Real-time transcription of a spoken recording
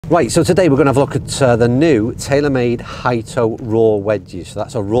Right, so today we're going to have a look at the new TaylorMade Hitoe Raw wedges. So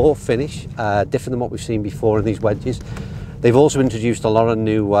that's a raw finish, different than what we've seen before in these wedges. They've also introduced a lot of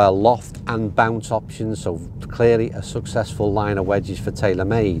new loft and bounce options, so clearly a successful line of wedges for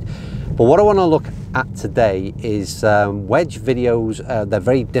TaylorMade. But what I want to look at today is wedge videos. They're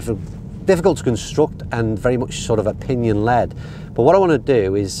very difficult to construct and very much sort of opinion led. But what I want to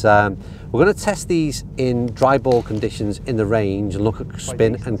do is we're going to test these in dry ball conditions in the range and look at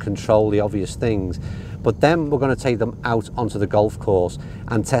spin and control, the obvious things. But then we're going to take them out onto the golf course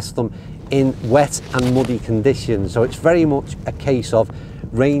and test them in wet and muddy conditions. So it's very much a case of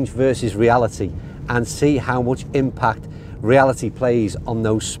range versus reality and see how much impact reality plays on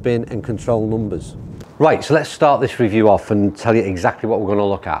those spin and control numbers. Right, so let's start this review off and tell you exactly what we're going to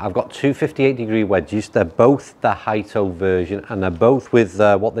look at. I've got two 58-degree wedges. They're both the Hitoe version and they're both with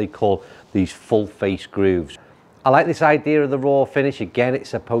what they call these full face grooves. I like this idea of the raw finish. Again, it's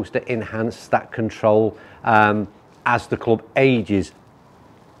supposed to enhance that control as the club ages.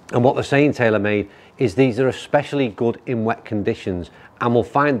 And what they're saying, TaylorMade, is these are especially good in wet conditions, and we'll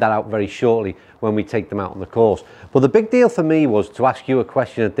find that out very shortly when we take them out on the course. But the big deal for me was to ask you a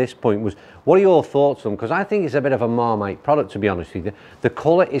question at this point was, what are your thoughts on them? Because I think it's a bit of a Marmite product, to be honest with you. The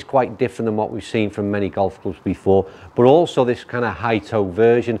colour is quite different than what we've seen from many golf clubs before, but also this kind of Hitoe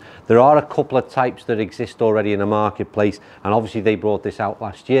version. There are a couple of types that exist already in the marketplace, and obviously they brought this out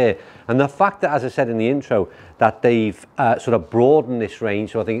last year. And the fact that, as I said in the intro, that they've sort of broadened this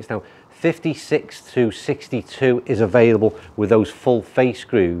range, so I think it's now 56 to 62 is available with those full face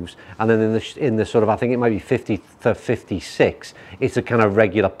grooves, and then in the sort of, I think it might be 50 to 56, it's a kind of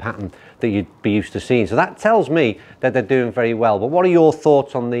regular pattern that you'd be used to seeing. So that tells me that they're doing very well. But what are your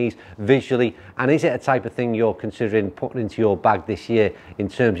thoughts on these visually, and is it a type of thing you're considering putting into your bag this year in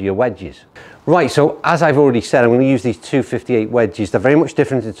terms of your wedges? Right, so as I've already said, I'm going to use these 258 wedges. They're very much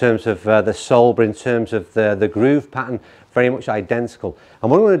different in terms of the sole, but in terms of the groove pattern, very much identical. And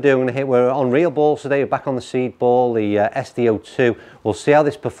what I'm going to do, I'm going to hit, we're on real balls today, we're back on the seed ball, the SDO2. We'll see how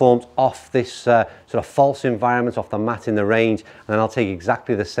this performs off this sort of false environment, off the mat in the range, and then I'll take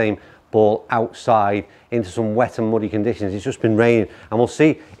exactly the same ball outside into some wet and muddy conditions. It's just been raining, and we'll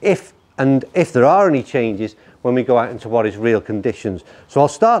see if there are any changes when we go out into what is real conditions. So I'll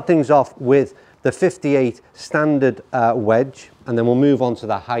start things off with the 58 standard wedge, and then we'll move on to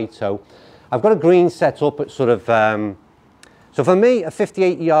the Hitoe. I've got a green set up at sort of so for me, a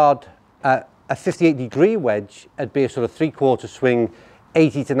 58 degree wedge, it'd be a sort of 3/4 swing,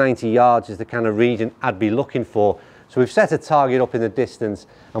 80 to 90 yards is the kind of region I'd be looking for. So we've set a target up in the distance,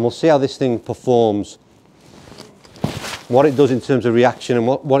 and we'll see how this thing performs, what it does in terms of reaction and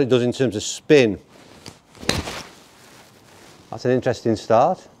what it does in terms of spin. That's an interesting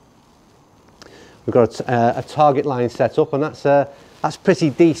start. We've got a target line set up, and that's pretty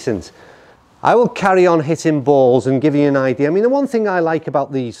decent. I will carry on hitting balls and give you an idea. I mean, the one thing I like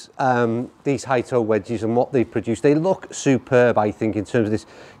about these Hitoe wedges and what they produce, they look superb, I think, in terms of this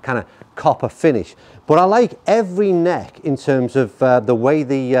kind of copper finish. But I like every neck in terms of the way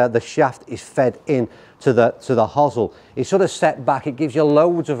the shaft is fed in to the hosel. It's sort of set back. It gives you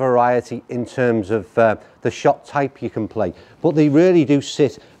loads of variety in terms of the shot type you can play. But they really do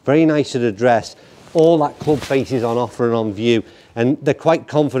sit very nice at address. All that club face is on offer and on view, and they're quite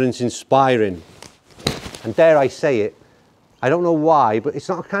confidence inspiring. And dare I say it, I don't know why, but it's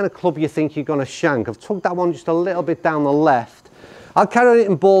not a kind of club you think you're going to shank. I've tugged that one just a little bit down the left. I'll carry on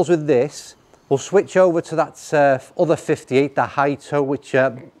hitting balls with this. We'll switch over to that other 58, the Hitoe, which,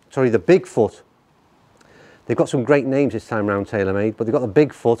 sorry, the Bigfoot. They've got some great names this time around, TaylorMade, but they've got the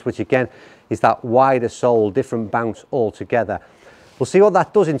Bigfoot, which again is that wider sole, different bounce altogether. We'll see what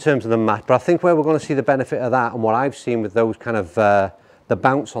that does in terms of the mat, but I think where we're going to see the benefit of that, and what I've seen with those kind of the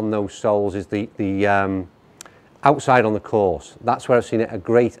bounce on those soles, is the outside on the course. That's where I've seen it a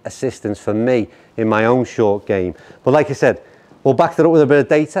great assistance for me in my own short game. But like I said, we'll back that up with a bit of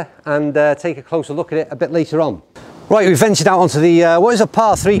data and take a closer look at it a bit later on. Right, we've ventured out onto the what is a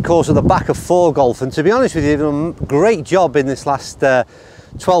par 3 course at the back of 4 Golf, and to be honest with you, they've done a great job in this last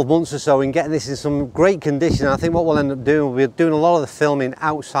 12 months or so in getting this in some great condition. I think what we'll end up doing, we're doing a lot of the filming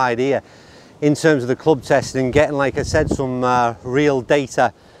outside here in terms of the club testing and getting, like I said, some real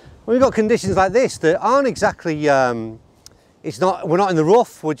data. When we've got conditions like this that aren't exactly, we're not in the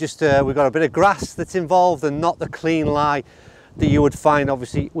rough, we're just, we've got a bit of grass that's involved and not the clean lie that you would find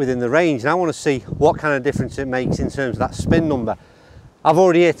obviously within the range. And I want to see what kind of difference it makes in terms of that spin number. I've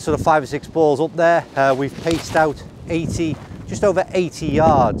already hit sort of 5 or 6 balls up there. We've paced out 80, just over 80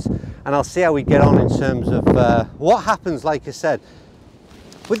 yards, and I'll see how we get on in terms of what happens, like I said.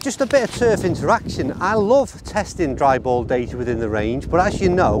 with just a bit of turf interaction. I love testing dry ball data within the range, but as you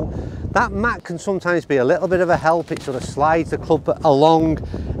know, that mat can sometimes be a little bit of a help. It sort of slides the club along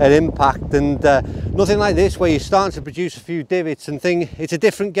at impact, and nothing like this where you're starting to produce a few divots and things. It's a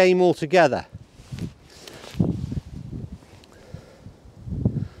different game altogether.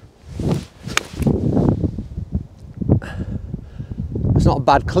 It's not a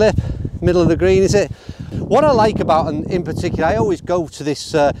bad clip, middle of the green, is it? What I like about, and in particular, I always go to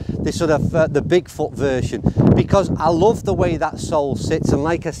this this sort of the Bigfoot version, because I love the way that sole sits, and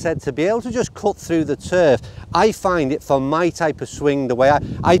like I said, to be able to just cut through the turf, I find it for my type of swing, the way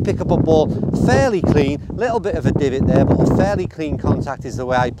I pick up a ball fairly clean, little bit of a divot there, but a fairly clean contact is the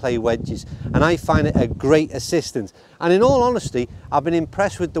way I play wedges, and I find it a great assistance. And in all honesty, I've been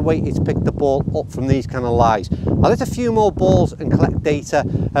impressed with the way it's picked the ball up from these kind of lies. I'll hit a few more balls and collect data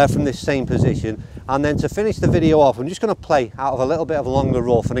from this same position, and then to finish the video off, I'm just going to play out of a little bit of a longer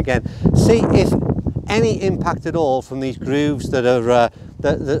rough, and again, see if any impact at all from these grooves that are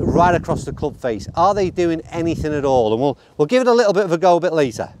right across the club face. Are they doing anything at all? And we'll give it a little bit of a go a bit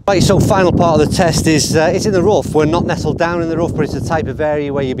later. Right, so final part of the test is it's in the rough. We're not nestled down in the rough, but it's the type of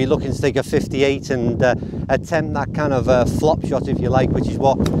area where you'd be looking to take a 58 and attempt that kind of flop shot, if you like, which is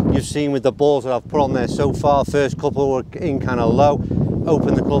what you've seen with the balls that I've put on there so far. First couple were in kind of low,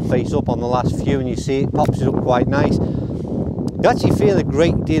 open the club face up on the last few, and you see it pops it up quite nice. You actually feel a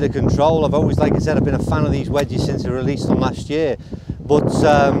great deal of control. I've always, like I said, I've been a fan of these wedges since I released them last year, but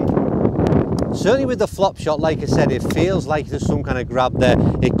certainly with the flop shot, like I said, it feels like there's some kind of grab there.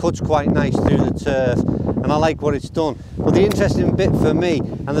 It cuts quite nice through the turf, and I like what it's done. But the interesting bit for me,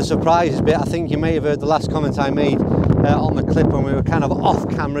 and the surprises bit, I think you may have heard the last comment I made on the clip when we were kind of off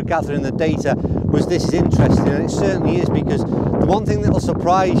camera gathering the data, was this is interesting, and it certainly is, because the one thing that will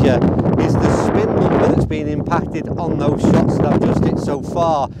surprise you is the spin number that's been impacted on those shots that I've just hit so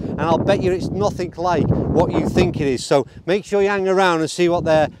far, and I'll bet you it's nothing like what you think it is. So make sure you hang around and see what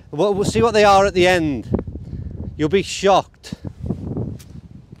we'll see what they are at the end. You'll be shocked.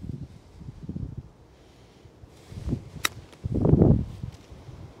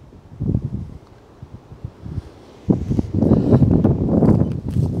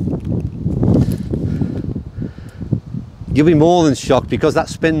 You'll be more than shocked, because that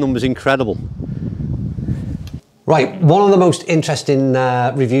spin number is incredible. Right, one of the most interesting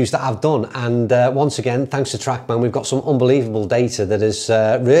reviews that I've done, and once again, thanks to TrackMan, we've got some unbelievable data that has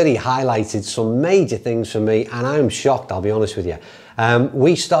really highlighted some major things for me, and I'm shocked, I'll be honest with you.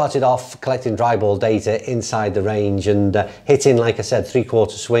 We started off collecting dry ball data inside the range and hitting, like I said,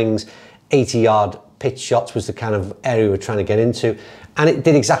 3/4 swings, 80-yard pitch shots was the kind of area we were trying to get into. And it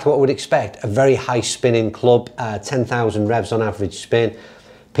did exactly what we'd expect, a very high spinning club, 10,000 revs on average spin.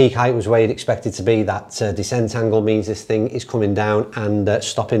 Peak height was where you'd expect it to be. That descent angle means this thing is coming down and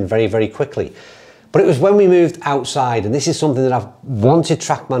stopping very, very quickly. But it was when we moved outside, and this is something that I've wanted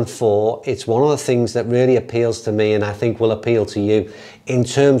TrackMan for. It's one of the things that really appeals to me, and I think will appeal to you, in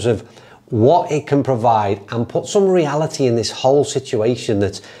terms of what it can provide and put some reality in this whole situation.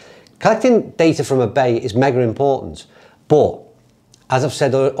 That collecting data from a bay is mega important, but as I've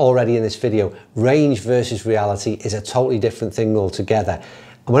said already in this video, range versus reality is a totally different thing altogether.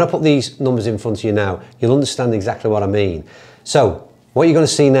 And when I put these numbers in front of you now, you'll understand exactly what I mean. So what you're going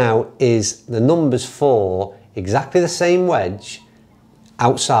to see now is the numbers for exactly the same wedge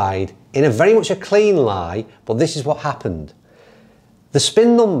outside in a very much a clean lie, but this is what happened. The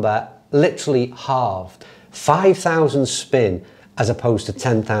spin number literally halved. 5,000 spin as opposed to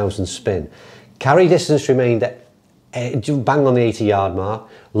 10,000 spin. Carry distance remained at bang on the 80-yard mark.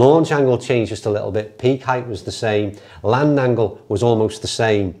 Launch angle changed just a little bit. Peak height was the same. Land angle was almost the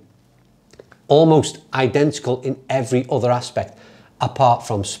same. Almost identical in every other aspect apart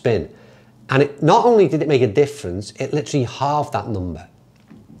from spin. And it not only did it make a difference, it literally halved that number.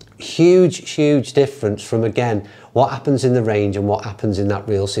 Huge, huge difference from, again, what happens in the range and what happens in that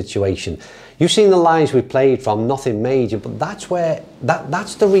real situation. You've seen the lines we played from, nothing major, but that's where,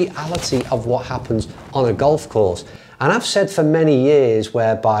 that's the reality of what happens on a golf course. And I've said for many years,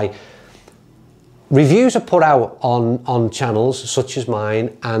 whereby reviews are put out on channels such as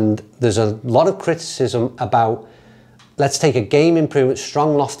mine, and there's a lot of criticism about, let's take a game improvement,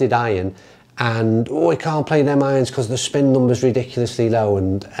 strong lofted iron, and oh, we can't play them irons because the spin number's ridiculously low,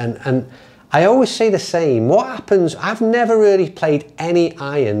 and I always say the same. What happens, I've never really played any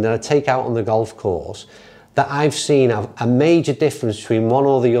iron that I take out on the golf course that I've seen a major difference between one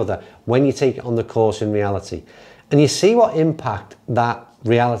or the other when you take it on the course in reality. And you see what impact that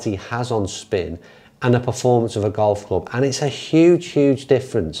reality has on spin and the performance of a golf club, and it's a huge, huge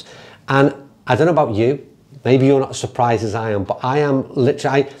difference. And I don't know about you, maybe you're not as surprised as I am, but I am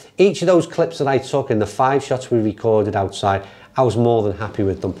literally, each of those clips that I took in the 5 shots we recorded outside, I was more than happy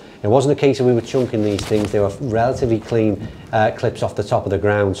with them. It wasn't a case of we were chunking these things, they were relatively clean clips off the top of the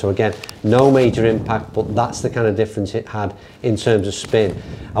ground. So again, no major impact, but that's the kind of difference it had in terms of spin.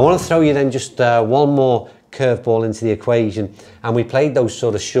 I want to throw you then just one more curveball into the equation, and we played those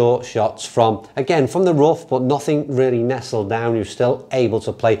sort of short shots from, again, from the rough, but nothing really nestled down. You're still able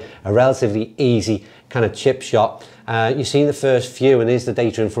to play a relatively easy kind of chip shot. You've seen the first few, and here's the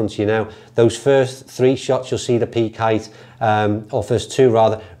data in front of you now. Those first 3 shots, you'll see the peak height, or first 2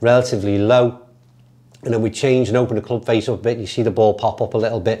 rather, relatively low. And then we change and open the club face up a bit. You see the ball pop up a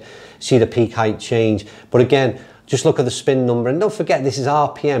little bit, see the peak height change. But again, just look at the spin number, and don't forget this is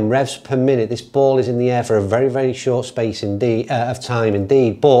RPM, revs per minute. This ball is in the air for a very, very short space indeed, of time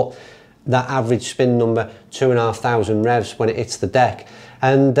indeed, but that average spin number, 2,500 revs when it hits the deck.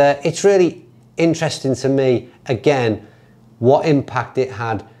 And it's really interesting to me, again, what impact it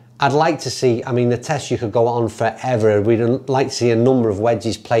had. I'd like to see, I mean, the test you could go on forever. We'd like to see a number of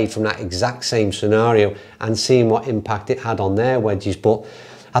wedges played from that exact same scenario and seeing what impact it had on their wedges. But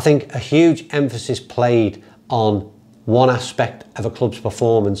I think a huge emphasis played on one aspect of a club's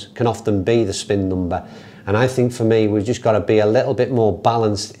performance can often be the spin number. And I think for me, we've just got to be a little bit more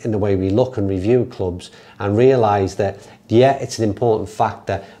balanced in the way we look and review clubs and realise that, yeah, it's an important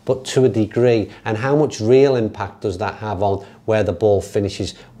factor, but to a degree, and how much real impact does that have on where the ball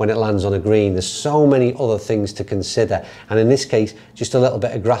finishes when it lands on a green? There's so many other things to consider. And in this case, just a little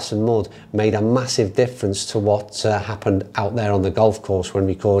bit of grass and mud made a massive difference to what happened out there on the golf course when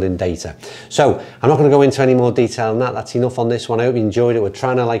recording data. So I'm not going to go into any more detail than that. That's enough on this one. I hope you enjoyed it. We're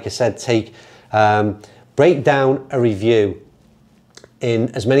trying to, like I said, break down a review in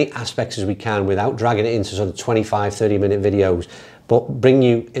as many aspects as we can without dragging it into sort of 25-30 minute videos, but bring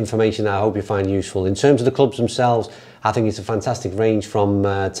you information that I hope you find useful. In terms of the clubs themselves, I think it's a fantastic range from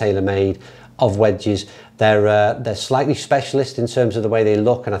TaylorMade of wedges. They're slightly specialist in terms of the way they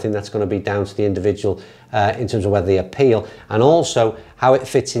look, and I think that's going to be down to the individual in terms of whether they appeal, and also how it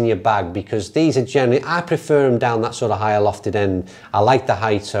fits in your bag, because these are generally, I prefer them down that sort of higher lofted end. I like the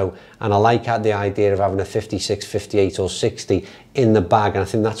Hitoe, and I like the idea of having a 56, 58 or 60 in the bag, and I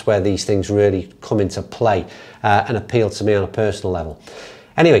think that's where these things really come into play and appeal to me on a personal level.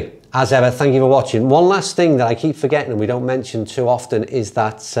 Anyway, as ever, thank you for watching. One last thing that I keep forgetting and we don't mention too often is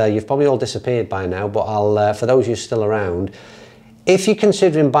that you've probably all disappeared by now, but I'll for those of you still around, if you're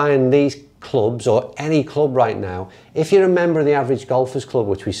considering buying these clubs or any club right now, if you're a member of the Average Golfers Club,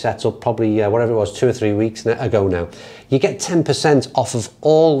 which we set up probably whatever it was 2 or 3 weeks ago now, you get 10% off of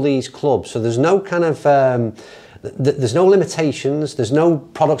all these clubs. So there's no kind of there's no limitations, there's no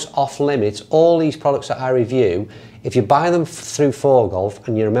products off limits. All these products that I review, if you buy them through 4Golf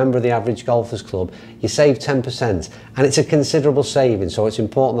and you're a member of the Average Golfers Club, you save 10%, and it's a considerable saving. So it's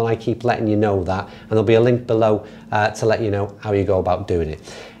important that I keep letting you know that, and there'll be a link below to let you know how you go about doing it.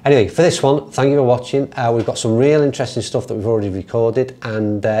 Anyway, for this one, thank you for watching. We've got some real interesting stuff that we've already recorded,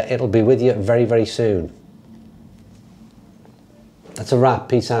 and it'll be with you very, very soon. That's a wrap.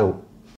 Peace out.